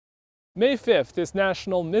May 5th is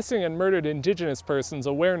National Missing and Murdered Indigenous Persons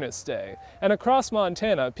Awareness Day, and across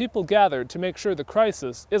Montana, people gathered to make sure the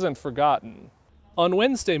crisis isn't forgotten. On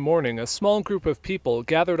Wednesday morning, a small group of people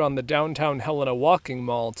gathered on the downtown Helena walking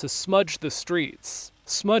mall to smudge the streets.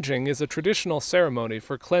 Smudging is a traditional ceremony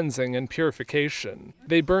for cleansing and purification.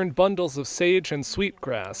 They burned bundles of sage and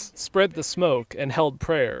sweetgrass, spread the smoke, and held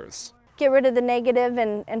prayers. Get rid of the negative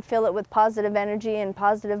and fill it with positive energy and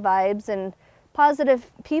positive vibes and positive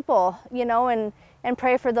people, and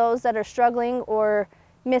pray for those that are struggling or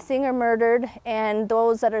missing or murdered, and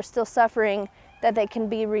those that are still suffering, that they can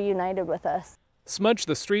be reunited with us. Smudge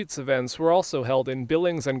the Streets events were also held in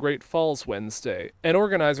Billings and Great Falls Wednesday, and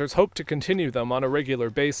organizers hope to continue them on a regular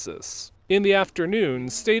basis. In the afternoon,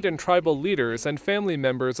 state and tribal leaders and family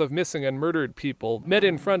members of missing and murdered people met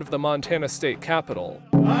in front of the Montana State Capitol.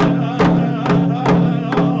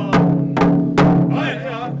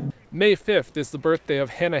 May 5th is the birthday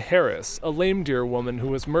of Hannah Harris, a lame deer woman who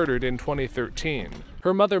was murdered in 2013.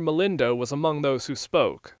 Her mother, Melinda, was among those who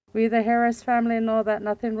spoke. We, the Harris family, know that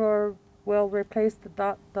nothing will replace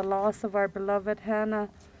the loss of our beloved Hannah,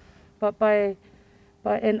 but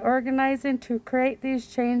in organizing to create these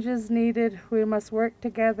changes needed, we must work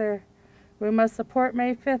together. We must support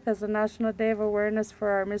May 5th as a National Day of Awareness for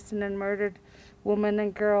our missing and murdered women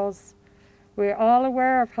and girls. We are all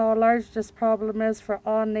aware of how large this problem is for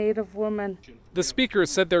all Native women. The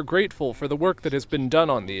speakers said they're grateful for the work that has been done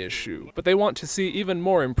on the issue, but they want to see even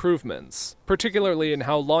more improvements, particularly in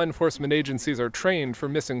how law enforcement agencies are trained for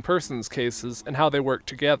missing persons cases and how they work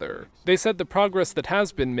together. They said the progress that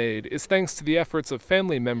has been made is thanks to the efforts of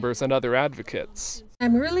family members and other advocates.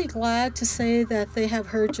 I'm really glad to say that they have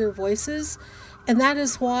heard your voices, and that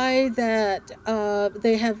is why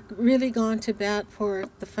they have really gone to bat for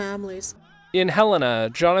the families. In Helena,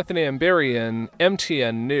 Jonathan Amberian,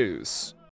 MTN News.